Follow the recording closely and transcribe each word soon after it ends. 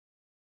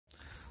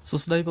សួ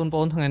ស្តីបងប្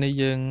អូនថ្ងៃនេះ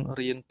យើង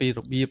រៀនពីរ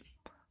បៀ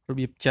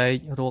បចែក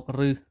រក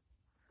ឬ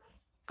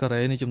កា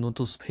រ៉េនៃចំនួន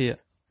ទស្សភាគ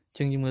អញ្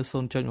ចឹងយើងមើល 0.21 អ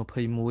ញ្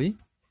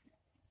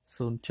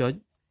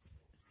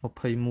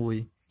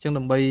ចឹង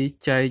ដើម្បី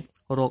ចែក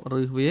រក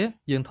ឬវា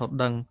យើងត្រូវ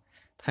ដឹង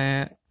ថា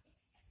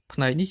ផ្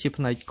នែកនេះជា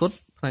ផ្នែកគុត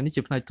ផ្នែកនេះ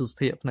ជាផ្នែកទស្ស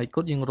ភាគផ្នែកគុ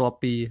តយើងរាប់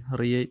ពី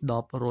រាយ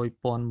10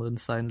 100 ពាន់ម៉ឺន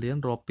សែនលាន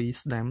រាប់ពី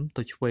ស្ដាំ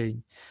ទៅឆ្វេង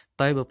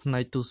តែបើផ្នែ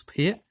កទស្ស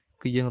ភាគ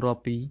គឺយើងរា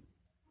ប់ពី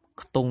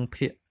ខ្ទង់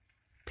ភាគ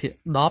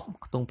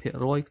10ខ្ទង់ភាគ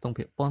100ខ្ទង់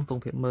ភាគពាន់ខ្ទ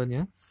ង់ភាគម៉ឺនអ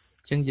ញ្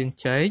ចឹងយើង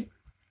ចែក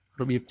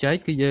របៀបចែក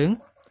គឺយើង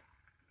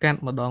កាត់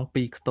ម្ដង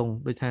2ខ្ទង់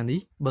ដូចថានេះ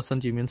បើសិន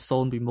ជាមាន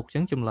0ពីមុខអញ្ចឹ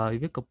ងចម្លើយ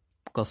វាក៏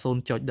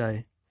0ចុចដែរ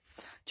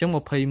អញ្ចឹង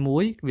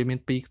21វាមាន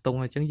2ខ្ទង់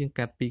ហើយអញ្ចឹងយើង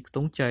កាត់2ខ្ទ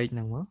ង់ចែកហ្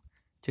នឹងមក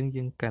អញ្ចឹង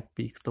យើងកាត់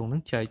2ខ្ទង់ហ្នឹ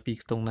ងចែក2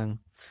ខ្ទង់ហ្នឹងអ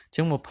ញ្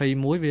ចឹង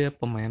21វា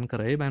ប្រមាណកា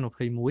រ៉េបាន21អ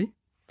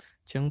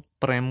ញ្ចឹង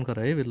5កា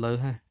រ៉េវាលើ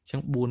ហើយអញ្ចឹង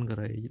4កា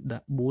រ៉េដា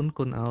ក់4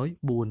គុណឲ្យ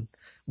4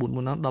 4 4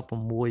ដល់16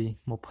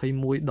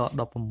 21ដ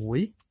ក16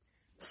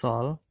ស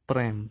ល់5អ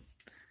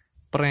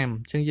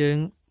ញ្ចឹងយើង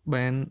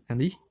បានអា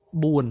នេះ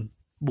4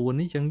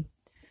នេះអញ្ចឹង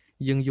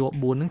យើងយក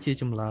4ហ្នឹងជា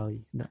ចម្លើយ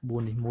ដាក់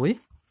4នេះមួយ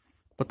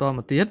បន្តម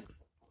កទៀត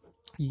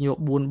យើងយក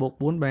4បូក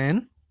4បាន8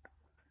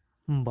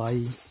អ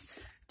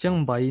ញ្ចឹង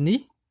8នេះ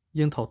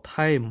យើងត្រូវ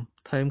ថែ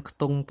មខ្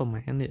ទង់ប្រ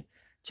មាណនេះអ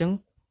ញ្ចឹង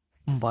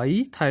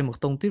8ថែមមួយ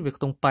ខ្ទង់ទៀតវា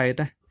ខ្ទង់8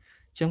ដែរ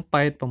អញ្ចឹង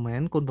8ប្រមា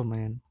ណគុណប្រ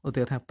មាណឧ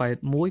ទាហរណ៍ថា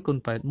81គុណ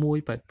81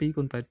 82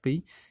គុណ82អ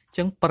ញ្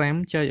ចឹង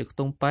5ចែកឲ្យខ្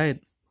ទង់8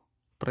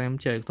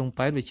ចែកខ្ទង់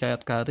8វាចែកអ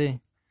ត់កើតទេអ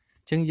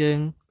ញ្ចឹងយើង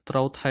ត្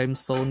រូវថែម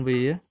0វា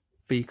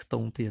2ខ្ទ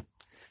ង់ទៀត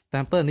តា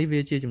មពិតនេះវា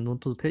ជាចំនួន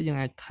ទស្សភាគយើង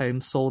អាចថែម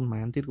0ប៉ុន្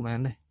មានទៀតក៏បាន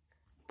ដែរ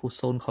ព្រោះ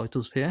0ខុសទ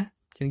ស្សភាគ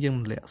អញ្ចឹងយើង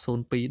ម្លាក់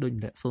02ដូច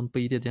ម្លាក់02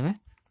ទៀតអញ្ចឹងណា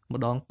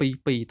ម្ដង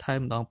22ថែម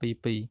ម្ដង22អ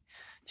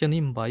ញ្ចឹង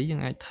នេះ8យើង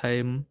អាចថែ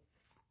ម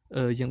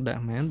យើងដា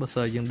ក់មែនបើ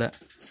សិនយើងដាក់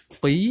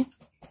2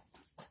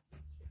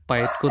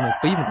 8គុណឲ្យ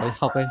2 160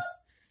ឯង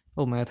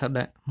អូម៉ែថា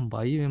ដាក់8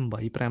វា8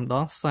 5ដ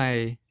ង40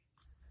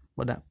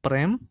បើដាក់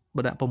5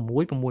បើដាក់6 8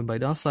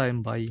ដង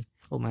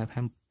48អូម៉ែថា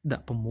ដា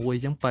ក់6អ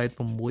ញ្ចឹង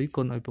86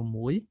គុណឲ្យ6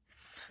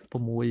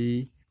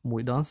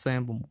 1ដង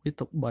36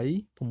ទុក3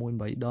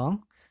 8ដង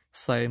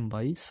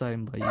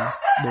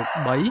48បូក3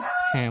 51អ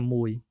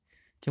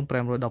ញ្ចឹង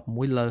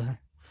516លើហើយ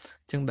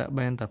អញ្ចឹងដាក់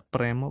បានតែ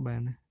5មកបា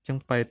នអញ្ចឹង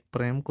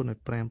85គុណឲ្យ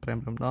5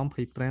 5ដង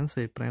25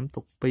សេ5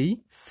ទុក2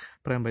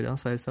 8ដង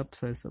40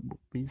បូក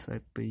2 42អ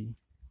ញ្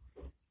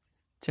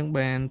ចឹង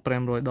បាន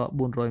500ដក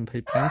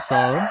425ស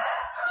ល់75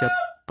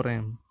អ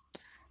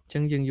ញ្ចឹ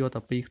ងយើងយកតែ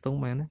2ខ្ទង់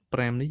បាន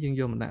5នេះយើង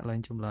យកមកដាក់ឡើង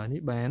ចម្លើយ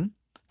នេះបាន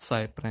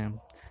45អ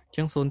ញ្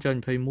ចឹង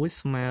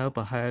 0.21 ស្មើ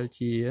ប្រហែល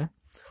ជា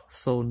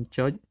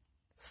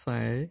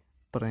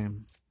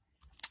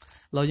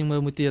 0.45 ឡើយយើងមើ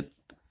លមួយទៀត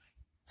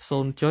0.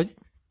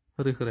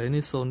ឬការ៉េ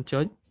នេះ 0.453 អ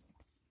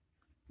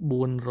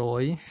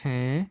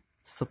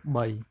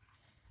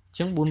ញ្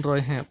ចឹង453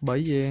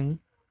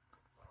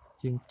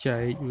យើងចែ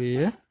កវា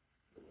អ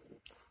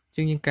ញ្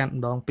ចឹងយើងកាត់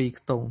ម្ដង2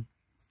ខ្ទង់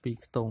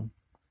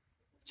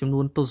ចំនួ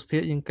នទស្សភា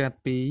គយើងកាត់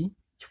ពី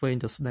ឆ្វេង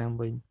ទៅស្ដាំ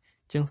វិញអ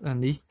ញ្ចឹងអា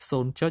នេះ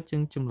0ចុចយើ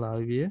ងចម្លើយ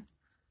វា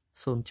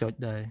0ចុច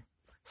ដែរ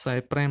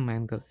45ម៉ែ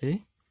នការ៉េ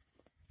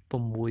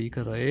6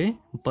ការ៉េ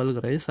7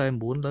ការ៉េ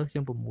49លើសជា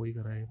ង6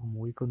ការ៉េ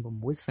6គុណ6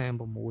 36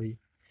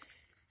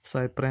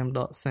 45ដ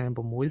ក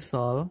36ស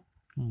ល់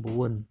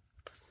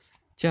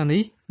9ចា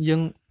នេះយើ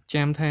ង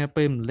ចាំថា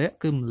ពេលម្លាក់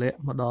គឺម្លាក់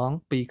ម្ដង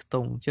2ខ្ទ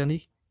ង់ចានេះ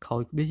ក្រោ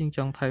យវាយើងច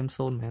ង់ថែម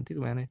0មែនទៀត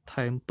បានទេ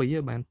ថែម2ឲ្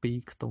យបាន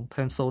2ខ្ទង់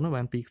ថែម0ឲ្យ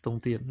បាន2ខ្ទង់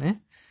ទៀតណា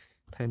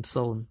ថែម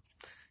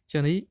0ចា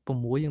នេះ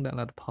6យើងដាក់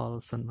លទ្ធផល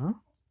សិនណា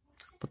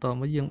បន្ត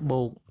មកយើង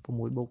បូក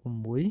6បូក6 12អ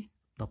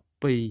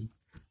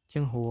ញ្ចឹ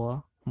ងហួរ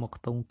មក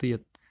ខ្ទង់ទៀត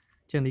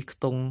ចានេះខ្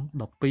ទង់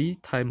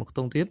12ថែមមកខ្ទ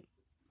ង់ទៀត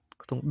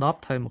ខ្ទង់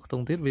10ថែមមកខ្ទ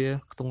ង់ទៀតវា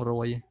ខ្ទង់100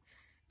អ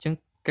ញ្ចឹង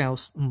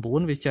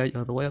99វាចែកឲ្យ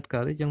100អត់កើ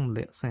តទេអញ្ចឹងម្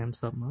លាក់30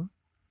មក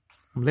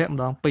ម្លាក់ម្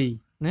ដង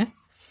2ណាអ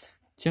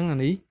ញ្ចឹងអា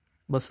នេះ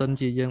បើសិន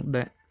ជាយើង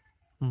ដាក់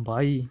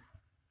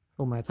8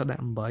អូម៉ែថាដា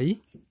ក់8អ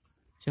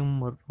ញ្ចឹង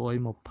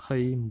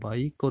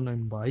128គុណឲ្យ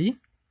8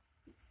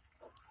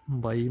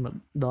 8ម្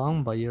ដង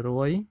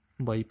800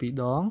 8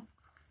 2ដង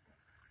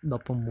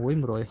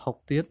16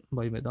 160ទៀត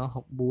8ម្ដង64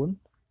អ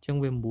ញ្ចឹង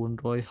វា960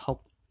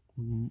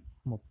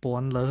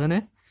 1000លើណា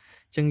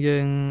អញ្ចឹងយើ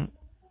ង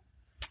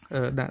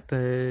ដាក់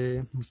តែ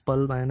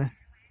7បានណា7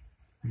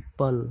អ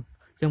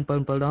ញ្ចឹង7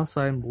ដង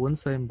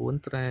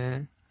49ត្រា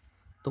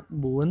ទុក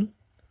4 7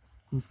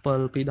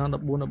 2ដង14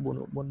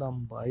 14ដល់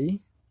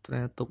8ត្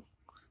រាទុក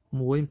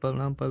1 7ដង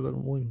7 1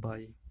 8អ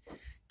ញ្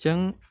ចឹង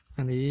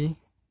អានេះ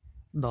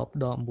10ដក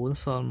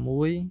9សល់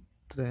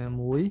1ត្រា1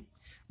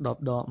 10ដក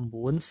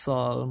9ស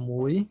ល់1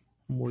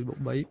 1បូក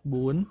3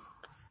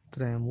 4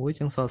ត្រា1អញ្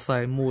ចឹងសល់41អ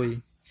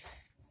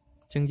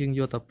ញ្ចឹងយើងយ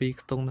កតែ2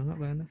ខ្ទង់ហ្នឹង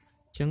បានណា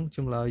អញ្ចឹងច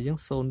ម្លើយយើង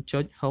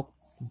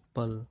 0.67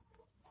 ប្រ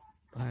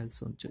ហែល 0.67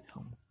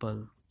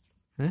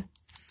 ណា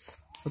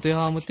ឧទាហ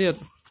រណ៍មួយទៀត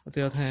ឧ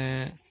ទាហរណ៍ថា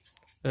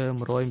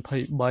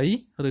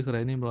123ឬកា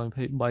រ៉េនេះ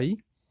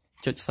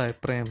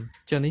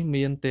 123.45 ចឹងនេះ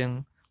មានទាំង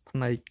ផ្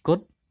នែកគុត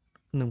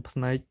និងផ្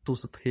នែកទ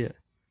ស្សភាគ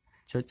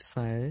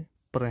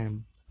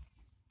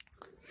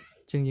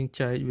 0.45 chân dương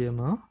chạy về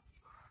mà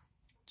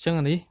chân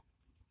anh đi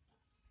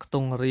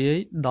tông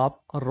rưỡi đập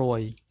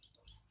rồi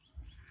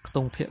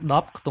tông phệ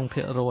đập tông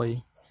phệ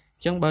rồi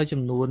chân bao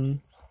chấm nuôn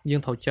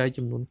dương thầu chạy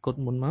chấm nuôn cột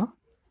muốn mà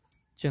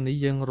chân đi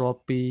dương rò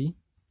pi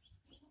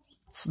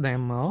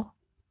stem máu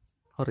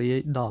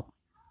rưỡi đập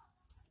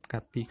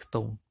cắt pi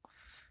tông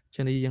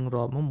chân đi dương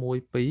rò máu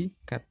mùi pi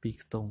cắt pi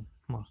tông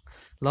mà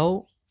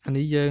lâu anh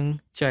đi dương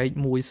chạy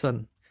mùi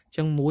sần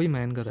chân mùi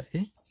màn cái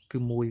đấy cứ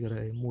mùi cái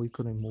đấy mùi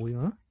con này mùi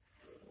mà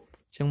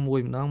chân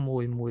mùi nó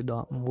mùi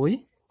đỏ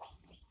mùi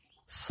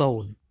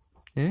sồn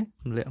nhé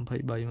lẹm phải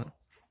bay mà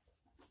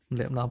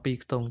lẹm đào pi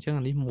tông chắc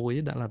là đi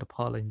muối đã là được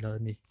pho lành lời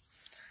nè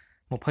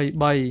một phải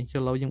bay cho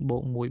lâu những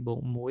bộ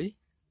muối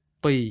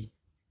pi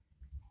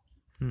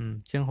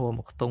chân hồ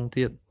một tông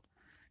tiền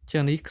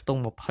chân ní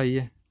tông một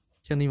phải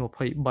chân ní một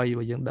phải bay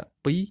và dân đã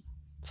pi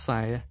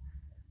xài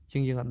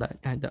chân dân đã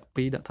ai đã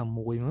pi đã thầm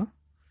muối nữa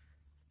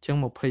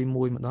chân một phải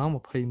muối mà đó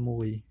một phải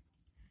muối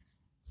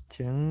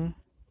chân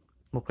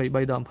một phải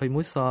bay đòn phải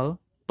muối sờ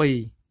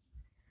pi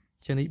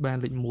chân ní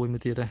ban lệnh muối mà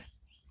tiền đây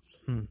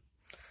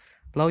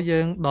lâu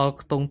dân đo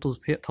tông tu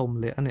phết thùng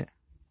lẽ nè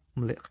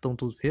lẽ tông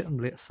tu phết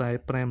lẽ sai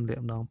prem lẽ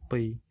đòn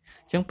pi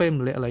chẳng prem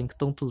lẽ lệnh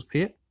tông tu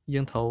phết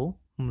dân thấu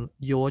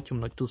vô chùm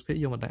nói tu phết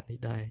vô mà đại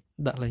đây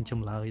đại lệnh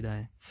chùm lời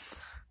đây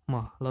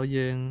mà lâu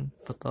dân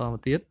thật to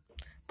một tiết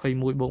phi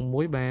mũi bụng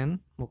mũi bán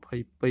một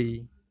phi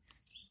pi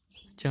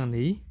chẳng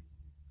ní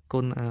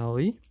con áo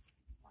ấy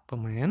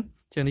còn mán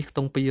chẳng ní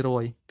tông pi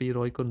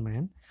rồi con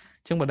mán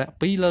chẳng bà đại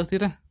pi lơ thế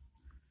ra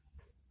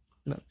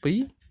đại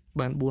pi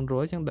bạn buồn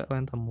rối chẳng đại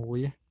bạn thầm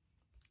mũi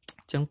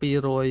chẳng pi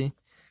rồi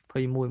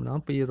phi mùi nó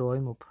pi rồi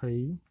một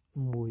phi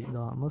mùi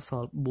đó mới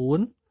sọt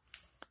 4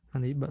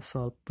 anh ấy bạn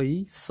sọt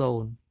pi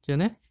sồn cho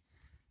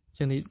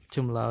nên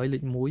chùm lại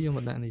lịch mũi vô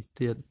một đại này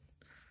tiền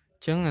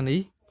chẳng anh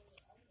ấy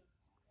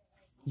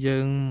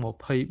dân một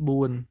phi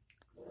buồn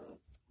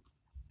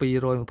pi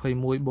rồi một phi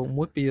mùi bụng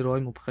mũi pi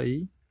rồi một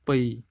phi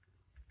pi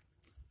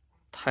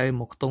thay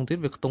một tông tiết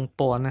việc tông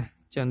pòn này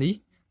cho ní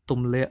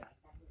tùm lẹ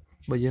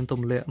bởi dân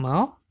tùm lẹ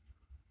máu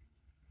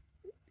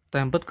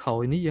tam bất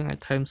khẩu ní dân ai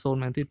thêm xôn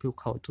mang tiết phiêu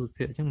khẩu tụt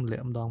phệ chẳng lẹ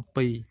đòn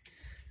pi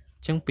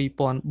chẳng pi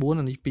pòn 4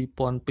 là ní pi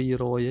pòn pi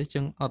rồi ấy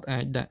chẳng ọt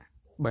ai đã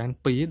bán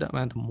pi đã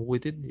bán thầm mùi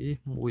tiết ní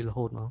mùi là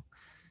hồn nó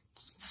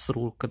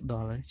sưu cực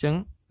đó đấy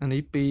chẳng anh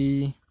ấy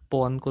pi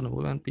pòn con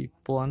ở bán pi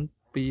pòn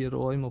pi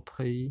rồi một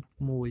phi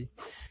mùi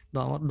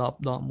đó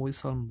đọc đó mũi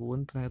son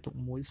 4 ra tục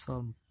mũi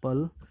son pal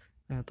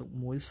ra tục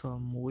mũi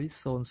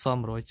son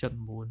son rồi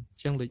chân 4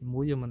 chẳng lịch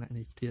mũi cho mà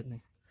này tiệt này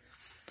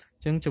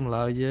chẳng chừng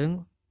lại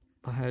dướng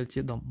và hai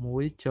chiếc đọc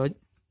mũi chết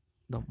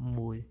đọc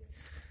mùi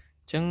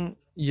chẳng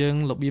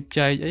dưng lục biếp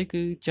chay ấy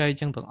cứ chay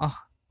chẳng tưởng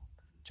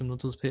chúng nó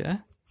tụt phế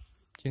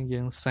chẳng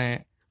dưng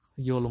xe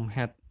vô lùm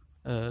hạt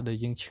để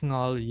dưng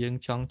ngồi dưng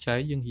chọn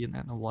cháy dưng hiện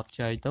ảnh vọt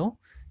chay tố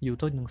dù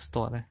tôi đừng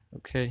start này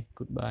ok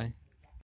goodbye